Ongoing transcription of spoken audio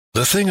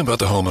The thing about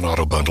the Home and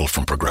Auto Bundle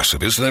from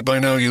Progressive is that by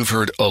now you've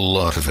heard a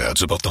lot of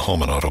ads about the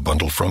Home and Auto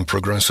Bundle from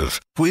Progressive.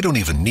 We don't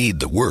even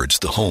need the words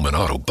the Home and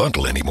Auto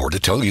Bundle anymore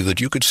to tell you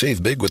that you could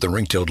save big with the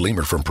ring-tailed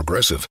lemur from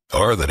Progressive,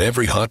 or that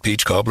every hot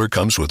peach cobbler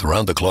comes with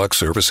round-the-clock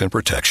service and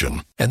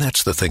protection. And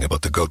that's the thing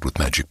about the goat with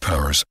magic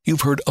powers.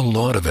 You've heard a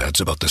lot of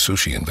ads about the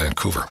sushi in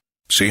Vancouver.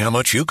 See how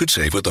much you could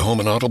save with the Home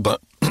and Auto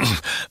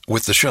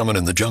with the Shaman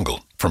in the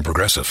Jungle from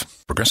Progressive.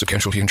 Progressive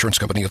Casualty Insurance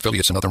Company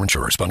affiliates and other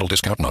insurers. Bundle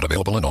discount not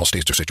available in all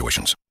states or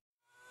situations.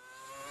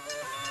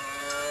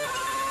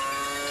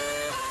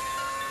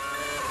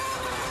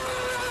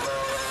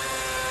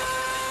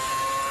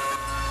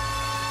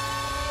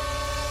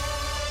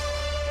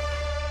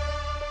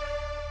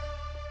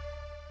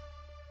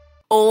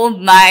 Oh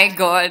my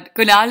God.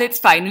 Kunal, it's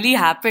finally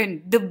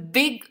happened. The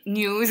big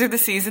news of the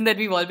season that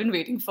we've all been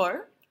waiting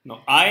for. No,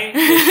 I for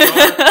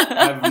sure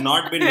have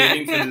not been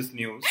waiting for this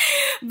news.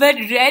 But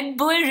Red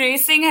Bull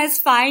Racing has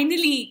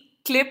finally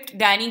clipped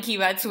Danny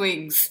Kiewat's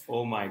wings.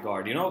 Oh my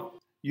God.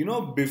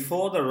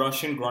 Before the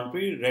Russian Grand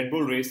Prix, Red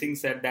Bull Racing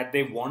said that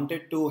they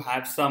wanted to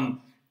have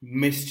some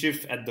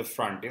mischief at the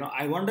front.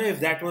 I wonder if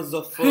that was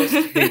the first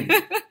hint.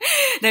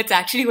 That's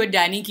actually what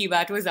Danny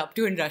Kiewat was up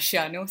to in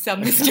Russia, no? Some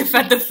mischief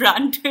at the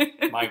front.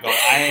 My God,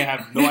 I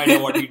have no idea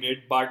what he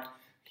did, but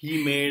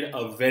he made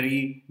a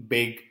very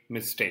big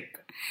mistake.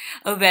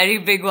 A very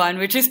big one,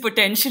 which has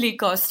potentially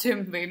cost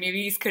him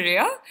maybe his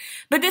career.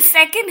 But the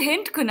second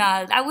hint,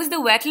 Kunal, that was the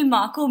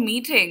Vettel-Marco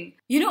meeting.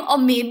 Or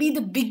maybe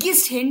the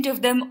biggest hint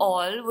of them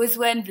all was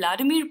when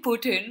Vladimir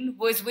Putin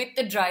was with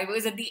the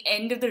drivers at the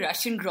end of the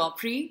Russian Grand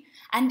Prix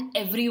and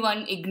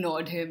everyone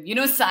ignored him.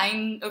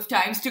 Sign of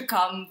times to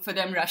come for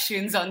them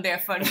Russians on their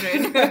fun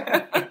grid.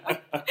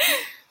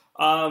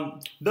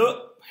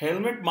 The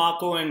Helmut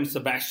Marko and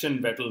Sebastian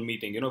Vettel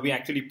meeting, we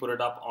actually put it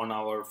up on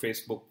our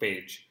Facebook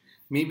page.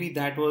 Maybe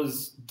that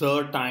was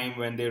the time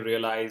when they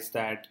realized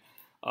that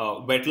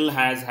Vettel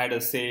has had a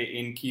say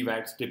in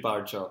Kiewat's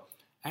departure.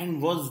 And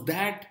was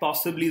that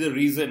possibly the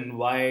reason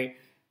why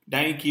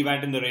Danny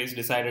Kiewat in the race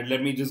decided,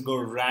 let me just go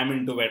ram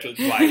into Vettel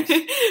twice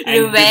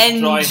and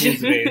Revenge. Destroy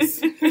his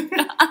race?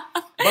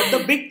 But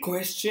the big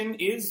question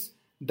is,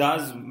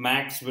 does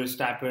Max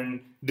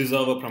Verstappen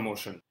deserve a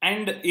promotion?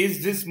 And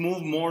is this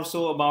move more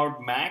so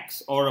about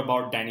Max or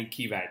about Danny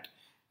Kiewat?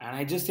 And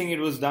I just think it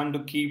was done to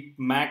keep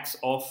Max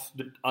off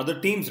the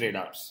other team's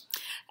radars.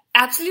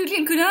 Absolutely.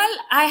 And Kunal,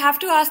 I have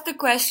to ask the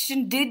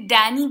question, did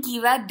Danny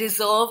Kiewat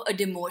deserve a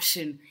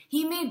demotion?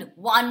 He made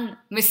one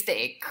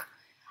mistake.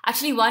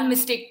 Actually, one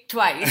mistake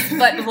twice,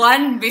 but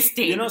one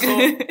mistake.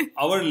 So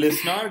our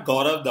listener,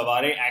 Gaurav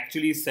Davare,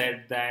 actually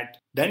said that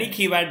Danny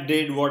Kiewat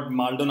did what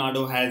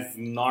Maldonado has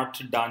not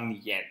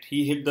done yet.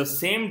 He hit the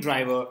same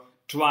driver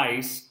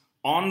twice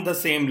on the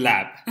same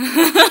lap.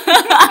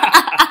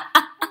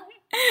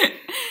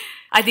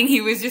 I think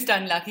he was just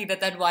unlucky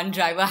that one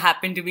driver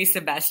happened to be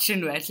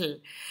Sebastian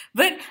Vettel.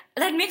 But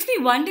that makes me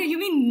wonder, you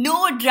mean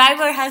no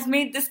driver has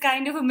made this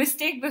kind of a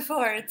mistake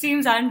before? It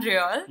seems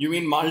unreal. You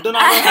mean Maldonado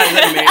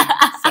hasn't made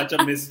such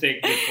a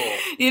mistake before?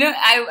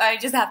 I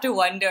just have to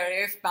wonder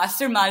if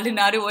Master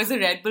Maldonado was a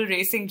Red Bull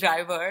Racing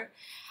driver,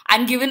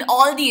 and given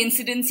all the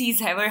incidents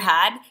he's ever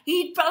had,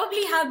 he'd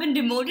probably have been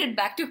demoted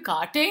back to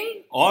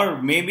karting.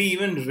 Or maybe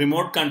even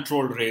remote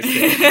controlled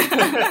racing.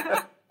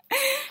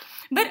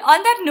 But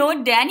on that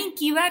note, Danny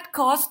Kiewat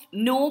cost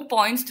no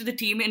points to the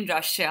team in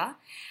Russia.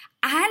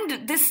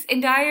 And this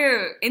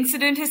entire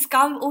incident has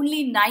come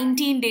only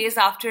 19 days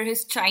after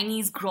his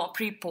Chinese Grand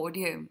Prix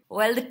podium.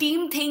 Well, the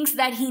team thinks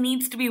that he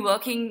needs to be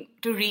working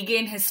to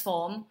regain his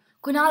form.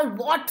 Kunal,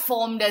 what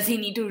form does he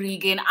need to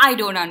regain? I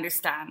don't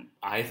understand.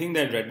 I think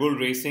that Red Bull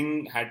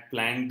Racing had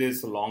planned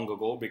this long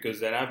ago because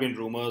there have been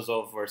rumors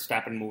of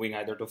Verstappen moving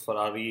either to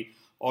Ferrari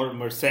or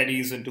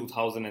Mercedes in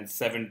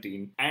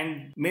 2017.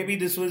 And maybe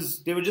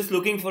they were just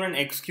looking for an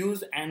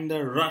excuse, and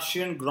the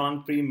Russian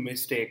Grand Prix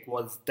mistake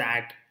was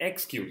that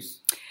excuse.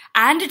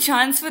 And a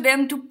chance for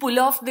them to pull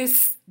off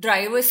this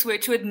driver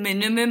switch with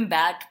minimum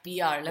bad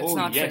PR. Let's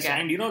not forget.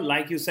 And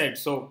like you said,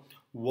 so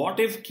what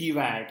if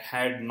Kiewat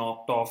had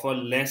knocked off a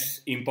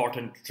less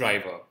important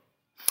driver?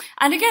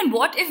 And again,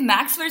 what if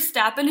Max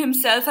Verstappen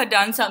himself had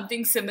done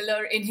something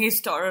similar in his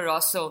Toro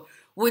Rosso?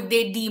 Would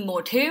they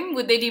demote him?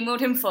 Would they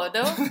demote him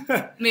further?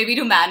 Maybe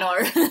to Manor.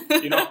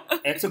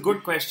 It's a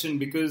good question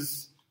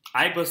because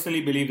I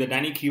personally believe that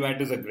Danny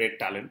Kiewat is a great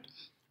talent.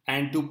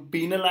 And to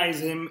penalize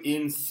him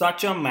in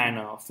such a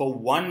manner for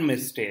one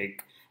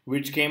mistake,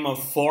 which came a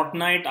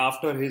fortnight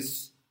after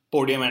his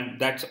podium, and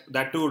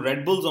that too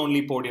Red Bull's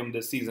only podium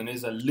this season,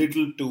 is a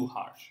little too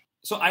harsh.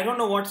 So I don't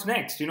know what's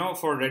next.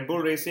 For Red Bull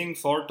Racing,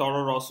 for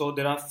Toro Rosso,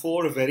 there are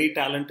 4 very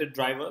talented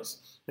drivers.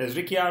 There's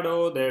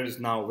Ricciardo, there's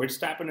now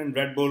Verstappen in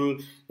Red Bull,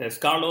 there's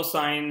Carlos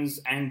Sainz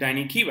and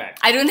Danny Kiewat.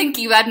 I don't think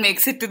Kiewat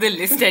makes it to the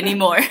list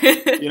anymore.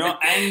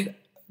 And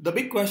the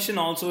big question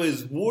also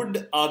is,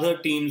 would other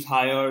teams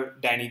hire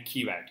Danny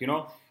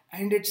Kiewat?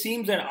 And it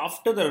seems that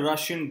after the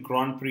Russian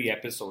Grand Prix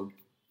episode,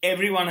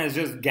 everyone has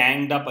just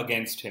ganged up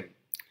against him.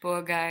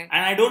 Poor guy.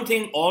 And I don't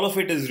think all of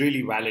it is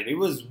really valid. It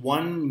was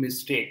one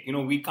mistake.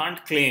 We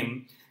can't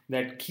claim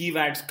that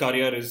Kvyat's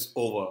career is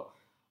over.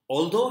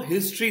 Although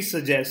history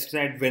suggests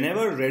that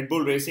whenever Red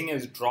Bull Racing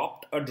has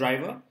dropped a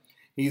driver,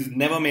 he's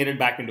never made it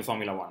back into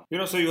Formula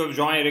One. So you have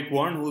Jean-Eric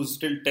Verne, who's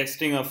still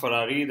testing a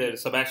Ferrari.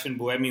 There's Sebastian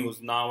Buemi,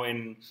 who's now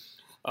in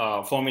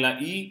Formula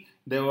E.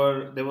 There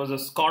was a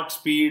Scott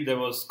Speed, there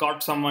was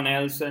Scott someone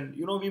else, and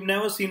we've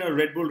never seen a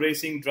Red Bull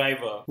Racing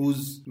driver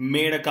who's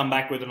made a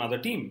comeback with another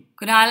team.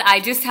 Kunal, I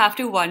just have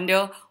to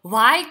wonder,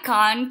 why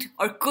can't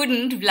or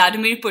couldn't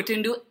Vladimir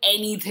Putin do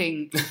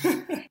anything?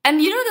 And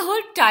the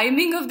whole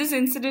timing of this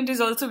incident is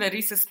also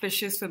very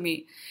suspicious for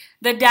me.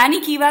 That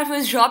Danny Kvyat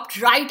was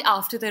dropped right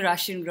after the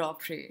Russian Grand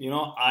Prix.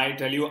 I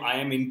tell you, I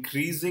am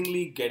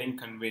increasingly getting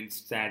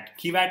convinced that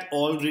Kvyat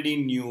already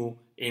knew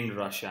in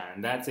Russia,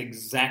 and that's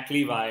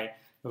exactly why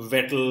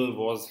Vettel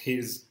was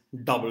his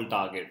double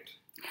target.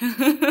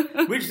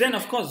 Which then,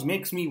 of course,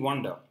 makes me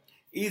wonder,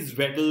 is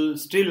Vettel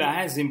still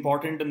as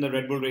important in the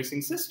Red Bull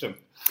Racing system?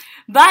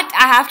 But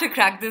I have to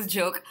crack this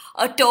joke.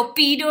 A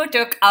torpedo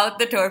took out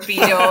the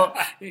torpedo.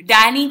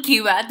 Danny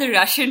Kvyat, the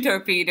Russian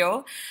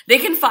torpedo. They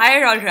can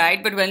fire all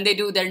right, but when they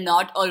do, they're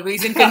not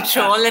always in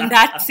control. And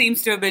that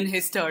seems to have been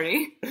his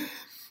story.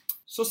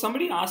 So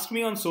somebody asked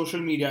me on social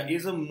media,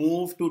 is a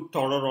move to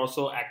Toro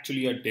Rosso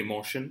actually a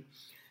demotion?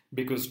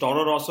 Because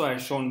Toro Rosso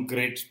has shown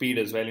great speed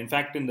as well. In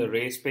fact, in the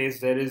race pace,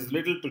 there is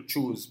little to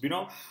choose,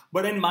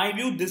 But in my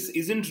view, this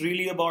isn't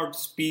really about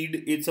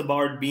speed. It's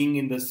about being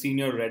in the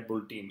senior Red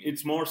Bull team.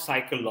 It's more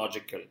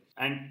psychological.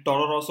 And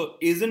Toro Rosso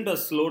isn't a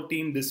slow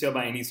team this year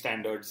by any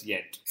standards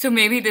yet. So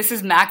maybe this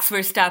is Max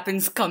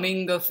Verstappen's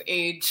coming of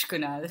age,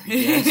 Kunal.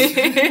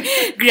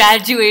 Yes.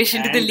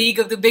 Graduation to the league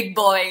of the big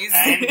boys.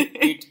 And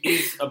it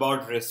is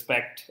about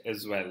respect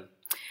as well.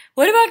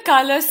 What about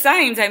Carlos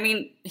Sainz? I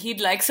mean, he'd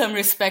like some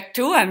respect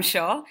too, I'm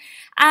sure.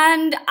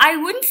 And I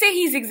wouldn't say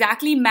he's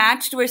exactly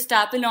matched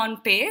Verstappen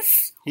on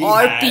pace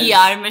or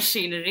PR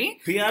machinery.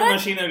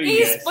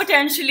 He's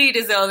potentially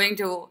deserving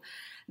to.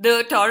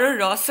 The Toro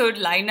Rosso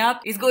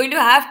lineup is going to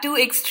have two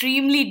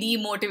extremely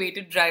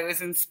demotivated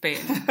drivers in Spain.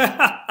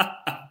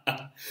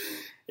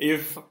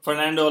 If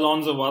Fernando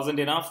Alonso wasn't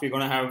enough, we're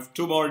going to have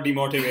two more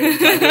demotivated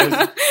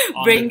drivers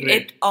on Bring the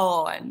grid. it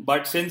on.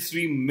 But since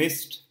we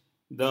missed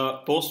the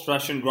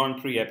post-Russian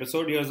Grand Prix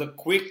episode, here's a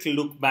quick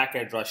look back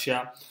at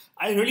Russia.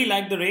 I really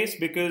liked the race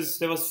because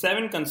there were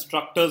 7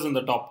 constructors in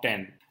the top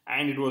 10.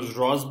 And it was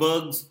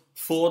Rosberg's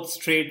 4th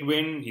straight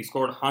win. He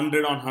scored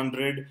 100 on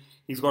 100.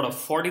 He's got a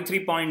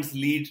 43 points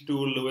lead to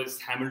Lewis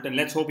Hamilton.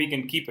 Let's hope he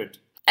can keep it.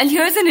 And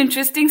here's an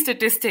interesting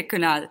statistic,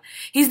 Kunal.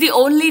 He's the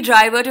only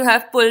driver to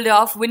have pulled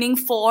off winning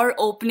 4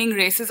 opening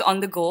races on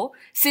the go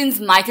since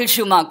Michael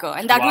Schumacher.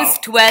 And that was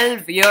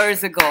 12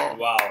 years ago.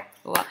 Wow.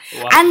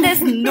 And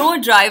there's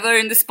no driver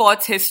in the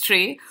sport's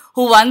history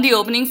who won the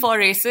opening 4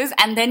 races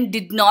and then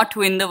did not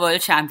win the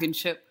world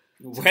championship.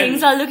 So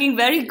things are looking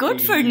very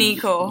good for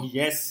Nico.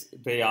 Yes,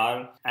 they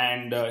are.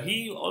 And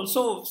he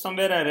also,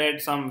 somewhere I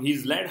read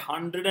he's led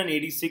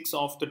 186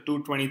 of the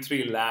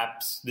 223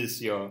 laps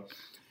this year.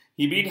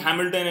 He beat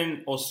Hamilton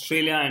in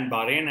Australia and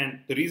Bahrain.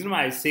 And the reason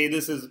why I say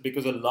this is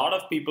because a lot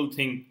of people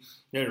think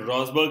that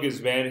Rosberg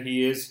is where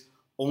he is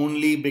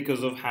only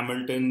because of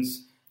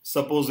Hamilton's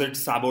supposed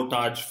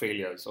sabotage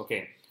failures.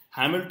 Okay,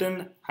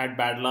 Hamilton had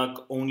bad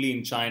luck only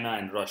in China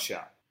and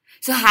Russia.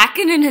 So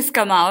Hakkinen has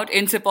come out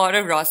in support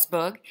of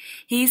Rosberg.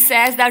 He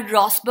says that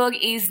Rosberg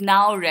is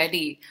now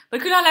ready.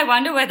 But Kunal, I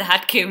wonder where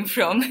that came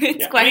from.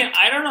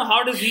 I don't know,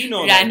 how does he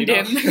know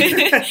random.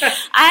 That?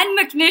 And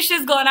McNish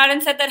has gone out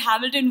and said that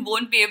Hamilton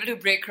won't be able to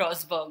break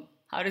Rosberg.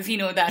 How does he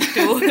know that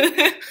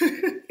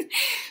too?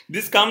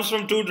 This comes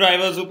from 2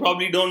 drivers who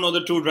probably don't know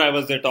the 2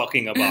 drivers they're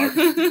talking about.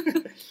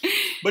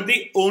 But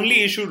the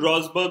only issue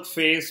Rosberg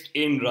faced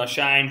in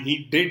Russia, and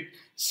he did,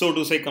 so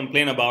to say,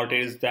 complain about,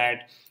 is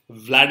that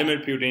Vladimir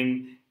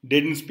Putin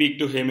didn't speak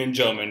to him in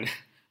German.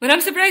 But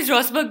I'm surprised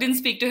Rosberg didn't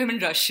speak to him in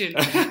Russian,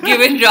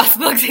 given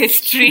Rosberg's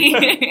history.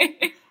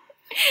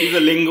 He's a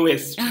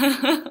linguist.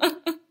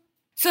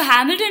 So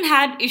Hamilton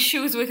had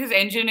issues with his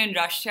engine in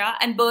Russia,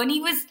 and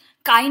Bernie was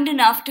kind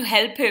enough to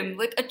help him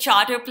with a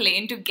charter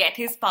plane to get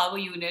his power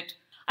unit.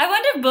 I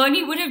wonder if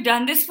Bernie would have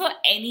done this for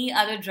any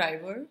other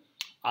driver.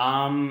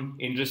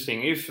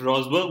 Interesting. If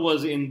Rosberg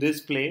was in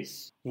this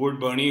place,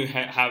 would Bernie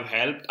have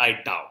helped? I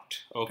doubt.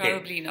 Okay.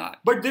 Probably not.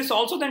 But this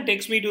also then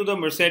takes me to the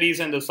Mercedes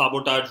and the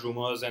sabotage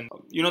rumors. And,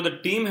 the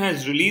team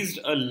has released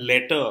a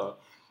letter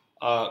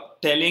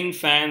telling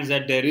fans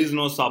that there is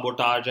no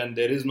sabotage and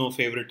there is no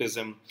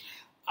favoritism.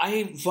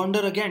 I wonder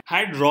again,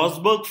 had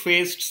Rosberg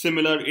faced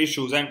similar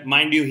issues, and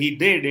mind you, he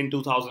did in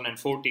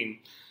 2014,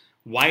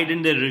 why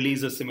didn't they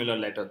release a similar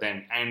letter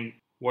then? And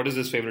what is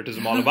this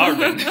favoritism all about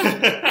then?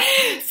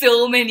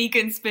 So many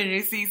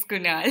conspiracies,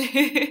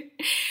 Kunal.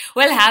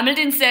 Well,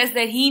 Hamilton says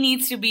that he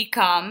needs to be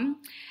calm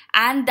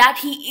and that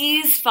he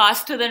is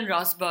faster than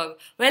Rosberg.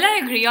 Well,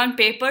 I agree, on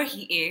paper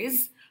he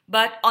is,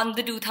 but on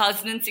the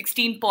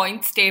 2016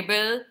 points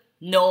table,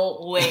 no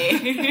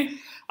way.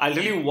 I'll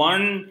tell you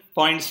one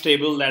points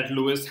table that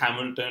Lewis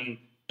Hamilton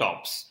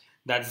tops.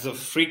 That's the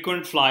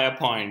frequent flyer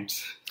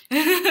points.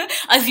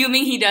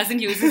 Assuming he doesn't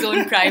use his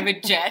own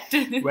private jet.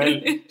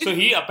 Well, so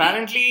he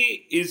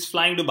apparently is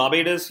flying to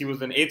Barbados. He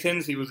was in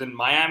Athens, he was in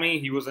Miami,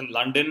 he was in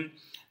London,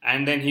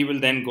 and then he will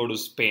then go to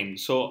Spain.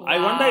 So I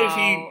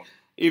wonder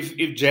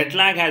if jet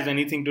lag has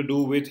anything to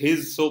do with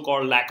his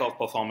so-called lack of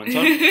performance,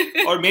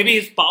 or maybe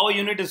his power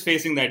unit is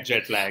facing that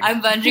jet lag.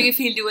 I'm wondering if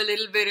he'll do a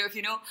little bit of,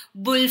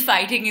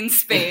 bullfighting in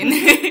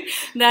Spain.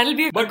 That'll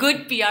be a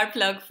good PR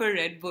plug for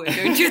Red Bull,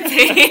 don't you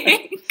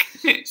think?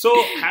 So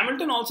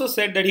Hamilton also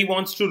said that he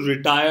wants to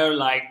retire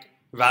like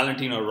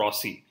Valentino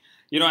Rossi.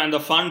 And the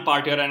fun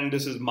part here, and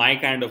this is my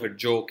kind of a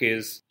joke,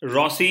 is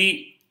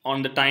Rossi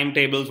on the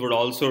timetables would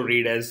also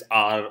read as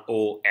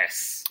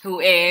ROS. Who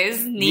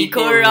is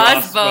Nico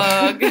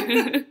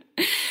Rosberg.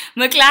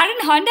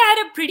 McLaren Honda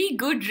had a pretty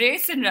good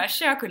race in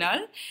Russia,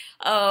 Kunal.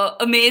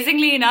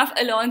 Amazingly enough,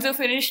 Alonso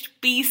finished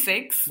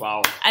P6.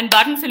 Wow. And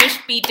Button finished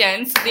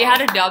P10. So they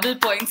had a double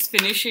points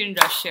finish in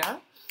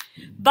Russia.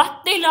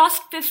 But they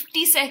lost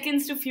 50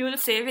 seconds to fuel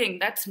saving.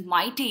 That's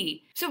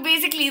mighty. So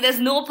basically, there's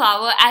no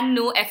power and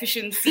no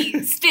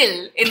efficiency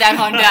still in that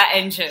Honda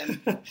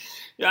engine.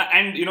 Yeah,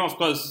 and of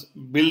course,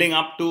 building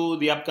up to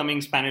the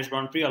upcoming Spanish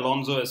Grand Prix,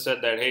 Alonso has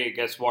said that, hey,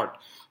 guess what?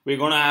 We're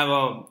going to have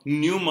a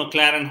new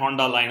McLaren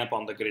Honda lineup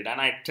on the grid. And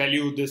I tell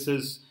you, this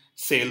is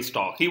sales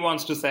talk. He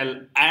wants to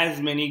sell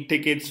as many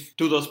tickets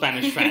to those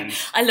Spanish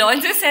fans.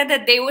 Alonso said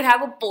that they would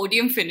have a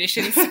podium finish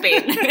in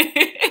Spain.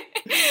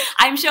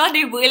 I'm sure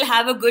they will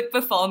have a good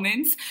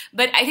performance,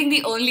 but I think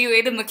the only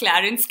way the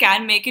McLarens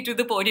can make it to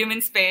the podium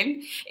in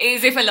Spain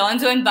is if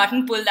Alonso and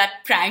Button pull that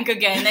prank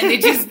again and they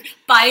just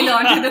pile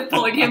onto the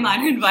podium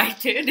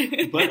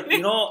uninvited. But,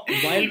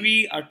 while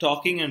we are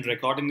talking and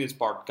recording this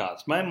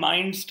podcast, my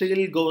mind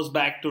still goes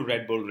back to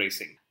Red Bull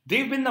Racing.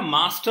 They've been the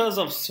masters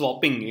of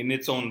swapping in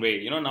its own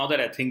way, now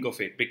that I think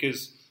of it,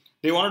 because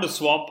they wanted to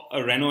swap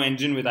a Renault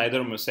engine with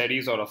either a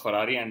Mercedes or a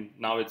Ferrari, and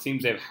now it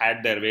seems they've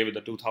had their way with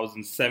the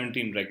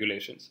 2017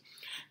 regulations.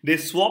 They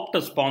swapped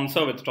a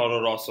sponsor with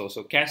Toro Rosso,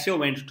 so Casio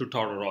went to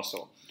Toro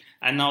Rosso,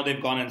 and now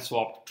they've gone and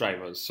swapped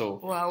drivers. So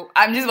wow,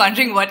 I'm just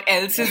wondering what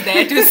else is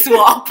there to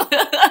swap.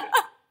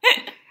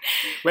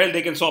 Well,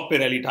 they can swap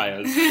Pirelli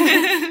tires.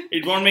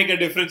 It won't make a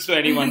difference to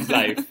anyone's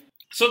life.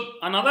 So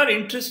another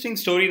interesting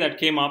story that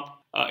came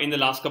up in the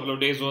last couple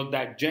of days was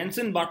that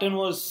Jenson Button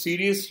was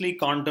seriously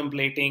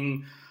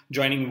contemplating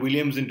joining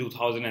Williams in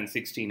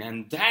 2016,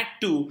 and that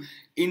too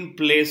in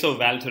place of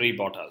Valtteri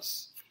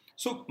Bottas.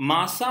 So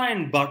Massa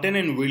and Button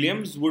and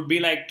Williams would be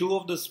like two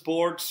of the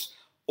sport's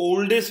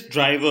oldest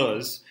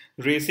drivers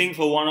racing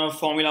for one of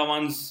Formula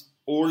One's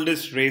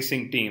oldest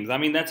racing teams. I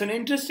mean, that's an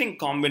interesting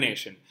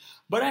combination.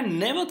 But I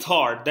never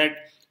thought that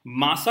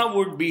Massa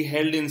would be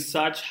held in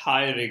such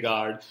high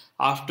regard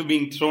after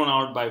being thrown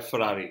out by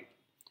Ferrari.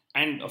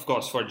 And of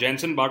course, for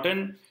Jenson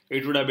Button,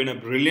 it would have been a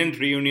brilliant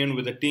reunion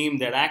with a team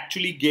that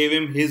actually gave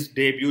him his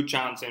debut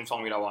chance in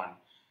Formula One.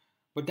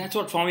 But that's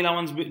what Formula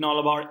One's been all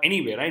about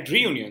anyway, right?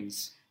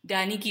 Reunions.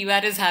 Danny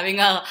Kivat is having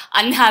an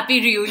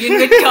unhappy reunion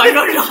with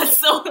Toro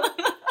Rosso.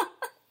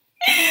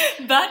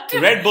 But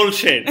Red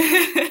bullshit.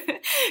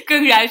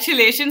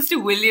 Congratulations to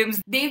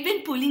Williams. They've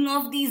been pulling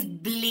off these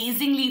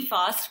blazingly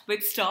fast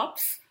pit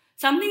stops.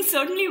 Something's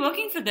certainly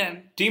working for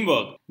them.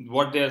 Teamwork.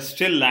 What they're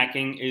still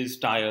lacking is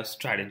tire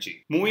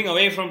strategy. Moving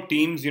away from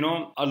teams,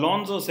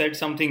 Alonso said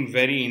something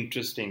very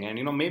interesting,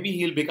 and maybe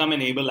he'll become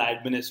an able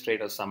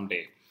administrator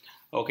someday.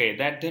 Okay,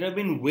 that there have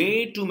been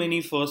way too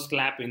many first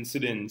lap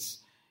incidents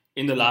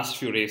in the last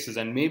few races,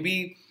 and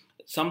maybe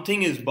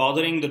something is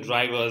bothering the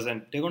drivers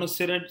and they're going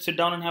to sit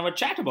down and have a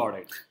chat about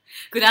it.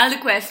 Kunal, the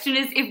question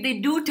is, if they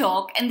do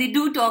talk, and they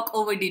do talk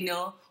over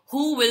dinner,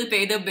 who will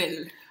pay the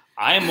bill?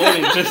 I am more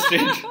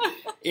interested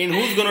in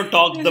who's going to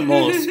talk the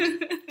most.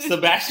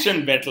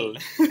 Sebastian Vettel.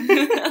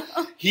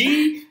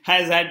 He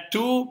has had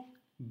 2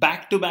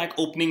 back-to-back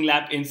opening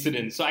lap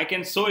incidents. So I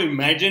can so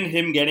imagine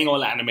him getting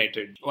all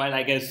animated. While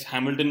I guess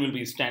Hamilton will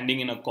be standing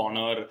in a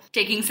corner.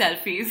 Taking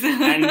selfies.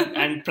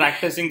 and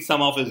practicing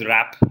some of his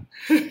rap.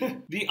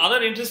 The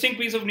other interesting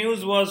piece of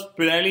news was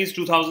Pirelli's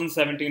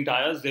 2017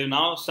 tires. They've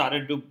now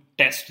started to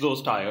test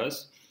those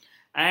tires.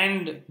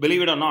 And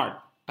believe it or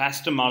not,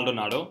 Pastor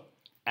Maldonado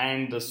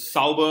and the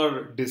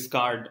Sauber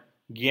discard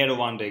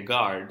Gierwande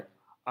guard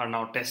are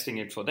now testing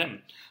it for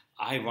them.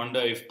 I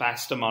wonder if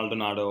Pastor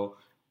Maldonado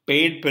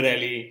paid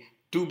Pirelli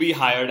to be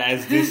hired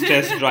as this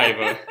test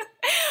driver.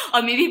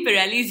 Or maybe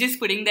Pirelli is just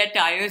putting their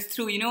tires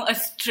through, a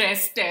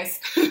stress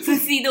test to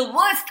see the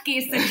worst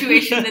case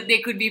situation that they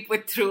could be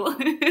put through.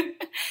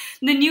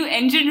 The new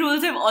engine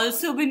rules have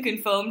also been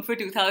confirmed for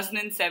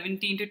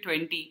 2017 to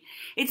 20.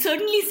 It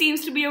certainly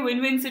seems to be a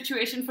win-win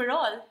situation for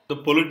all. The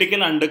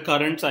political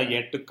undercurrents are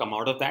yet to come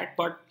out of that,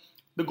 but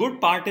the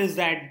good part is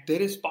that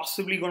there is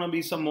possibly going to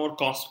be some more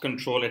cost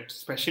control,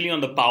 especially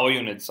on the power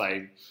unit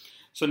side.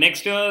 So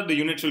next year, the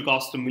units will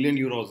cost €1 million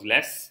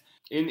less.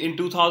 In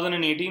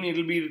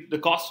 2018, the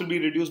cost will be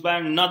reduced by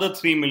another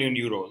 €3 million.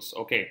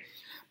 Okay.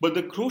 But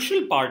the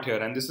crucial part here,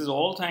 and this is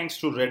all thanks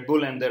to Red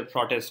Bull and their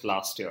protest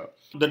last year,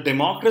 the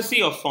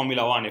democracy of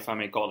Formula One, if I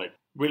may call it,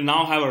 will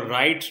now have a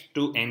right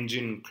to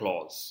engine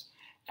clause.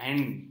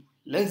 And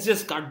let's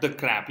just cut the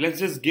crap. Let's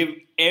just give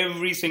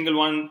every single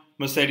one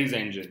Mercedes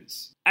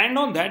engines. And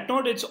on that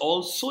note, it's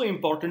also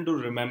important to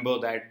remember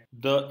that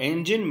the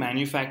engine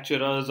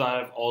manufacturers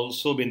have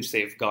also been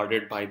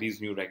safeguarded by these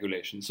new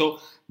regulations.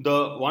 So the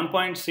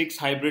 1.6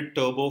 hybrid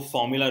turbo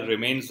formula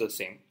remains the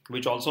same,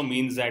 which also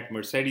means that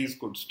Mercedes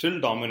could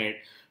still dominate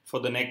for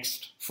the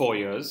next 4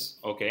 years,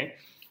 okay?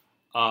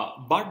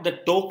 But the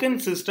token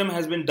system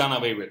has been done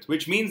away with,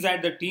 which means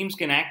that the teams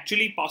can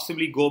actually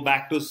possibly go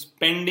back to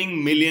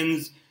spending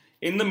millions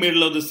in the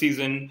middle of the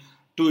season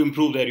to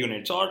improve their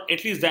units, or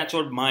at least that's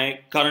what my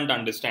current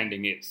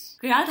understanding is.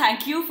 Kunal,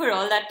 thank you for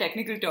all that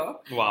technical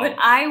talk. Wow. But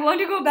I want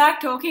to go back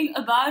talking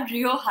about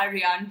Rio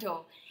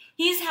Haryanto.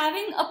 He's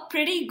having a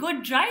pretty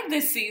good drive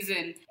this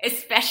season,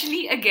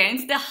 especially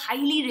against the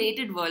highly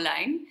rated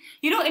Wehrlein.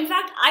 In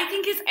fact, I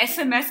think his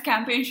SMS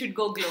campaign should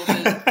go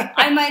global.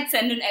 I might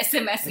send an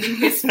SMS in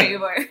his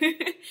favor.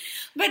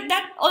 But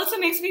that also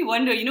makes me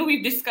wonder,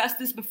 we've discussed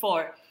this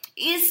before.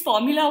 Is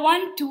Formula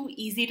One too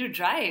easy to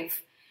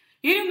drive?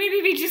 Maybe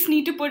we just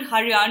need to put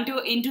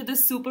Haryanto into the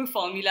Super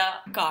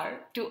Formula car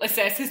to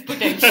assess his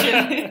potential.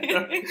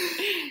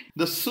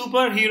 The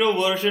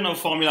superhero version of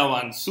Formula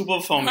One,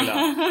 Super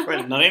Formula.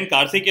 Well, Naren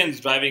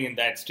Karthikeyan's driving in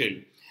that still.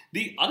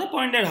 The other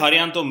point that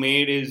Haryanto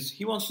made is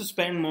he wants to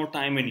spend more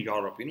time in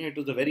Europe. It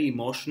was a very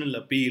emotional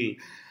appeal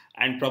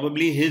and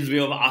probably his way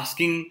of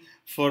asking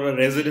for a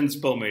residence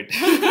permit.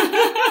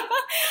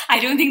 I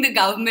don't think the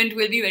government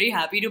will be very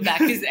happy to back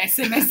his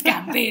SMS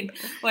campaign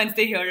once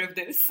they hear of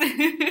this.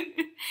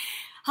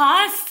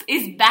 Haas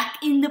is back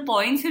in the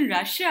points in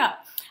Russia.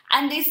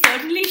 And they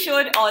certainly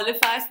showed all of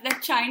us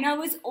that China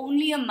was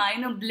only a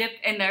minor blip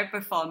in their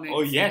performance.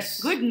 Oh,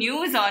 yes. Good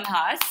news on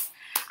Haas.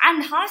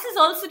 And Haas is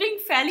also doing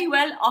fairly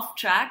well off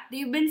track.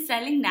 They've been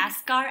selling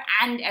NASCAR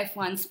and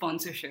F1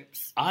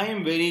 sponsorships. I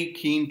am very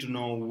keen to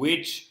know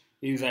which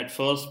is that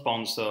first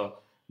sponsor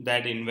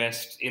that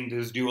invests in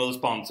this dual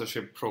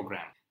sponsorship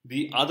program.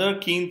 The other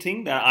keen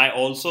thing that I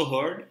also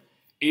heard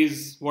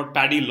is what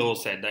Paddy Lowe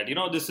said, that,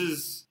 this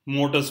is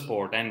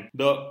motorsport. And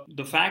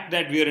the fact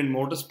that we are in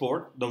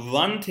motorsport, the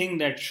one thing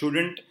that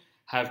shouldn't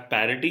have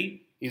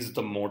parity is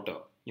the motor,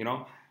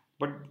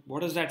 But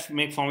what does that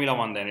make Formula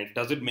One then?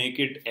 Does it make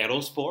it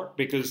aerosport?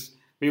 Because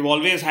we've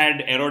always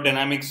had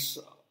aerodynamics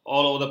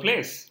all over the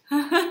place.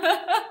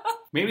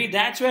 Maybe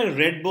that's where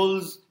Red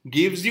Bull's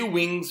 "gives you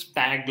wings"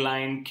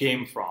 tagline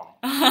came from.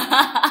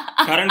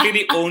 Currently,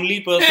 the only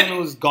person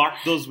who's got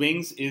those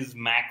wings is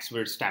Max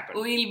Verstappen.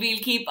 We'll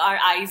keep our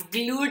eyes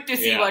glued to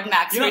see what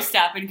Max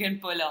Verstappen can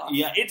pull off.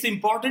 Yeah, it's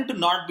important to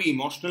not be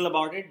emotional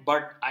about it,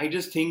 but I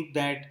just think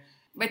that...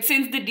 But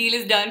since the deal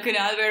is done,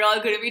 Kunal, we're all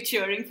going to be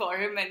cheering for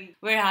him and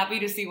we're happy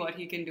to see what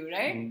he can do,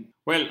 right?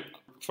 Well,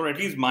 for at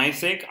least my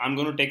sake, I'm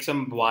going to take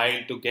some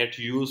while to get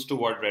used to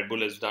what Red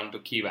Bull has done to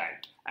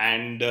Kvyat.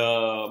 And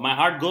my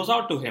heart goes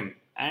out to him.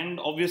 And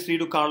obviously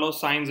to Carlos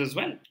Sainz as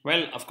well.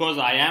 Well, of course,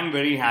 I am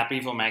very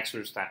happy for Max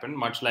Verstappen,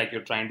 much like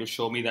you're trying to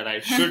show me that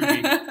I should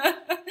be.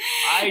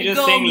 I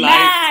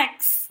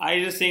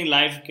just think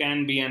life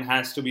can be and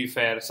has to be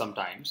fair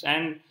sometimes.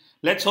 And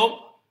let's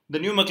hope the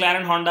new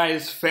McLaren Honda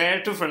is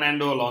fair to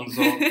Fernando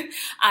Alonso.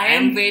 I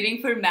am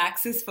waiting for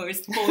Max's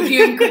first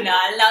podium,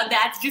 Kunal. Now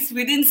that's just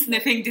within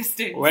sniffing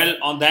distance. Well,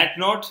 on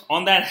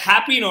that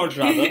happy note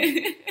rather,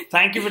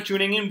 thank you for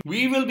tuning in.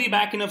 We will be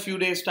back in a few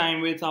days' time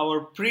with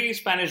our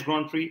pre-Spanish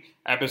Grand Prix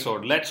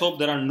episode. Let's hope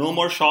there are no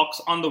more shocks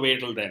on the way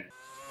till then.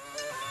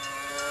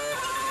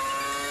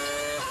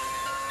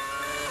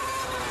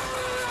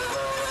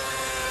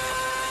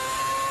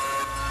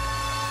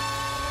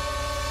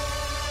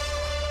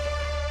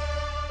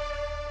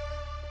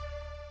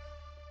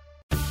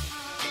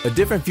 A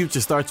different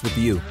future starts with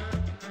you.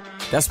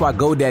 That's why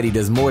GoDaddy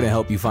does more than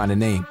help you find a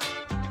name.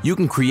 You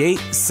can create,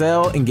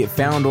 sell, and get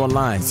found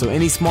online so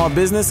any small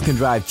business can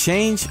drive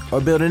change or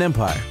build an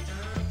empire.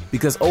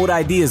 Because old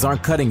ideas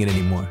aren't cutting it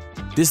anymore.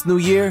 This new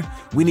year,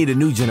 we need a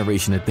new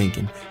generation of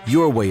thinking,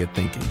 your way of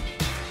thinking.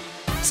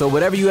 So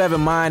whatever you have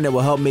in mind that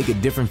will help make a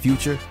different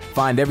future,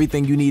 find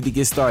everything you need to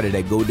get started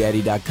at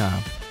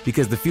GoDaddy.com.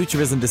 Because the future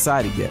isn't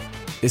decided yet.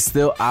 It's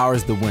still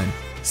ours to win.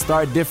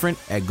 Start different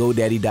at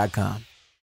GoDaddy.com.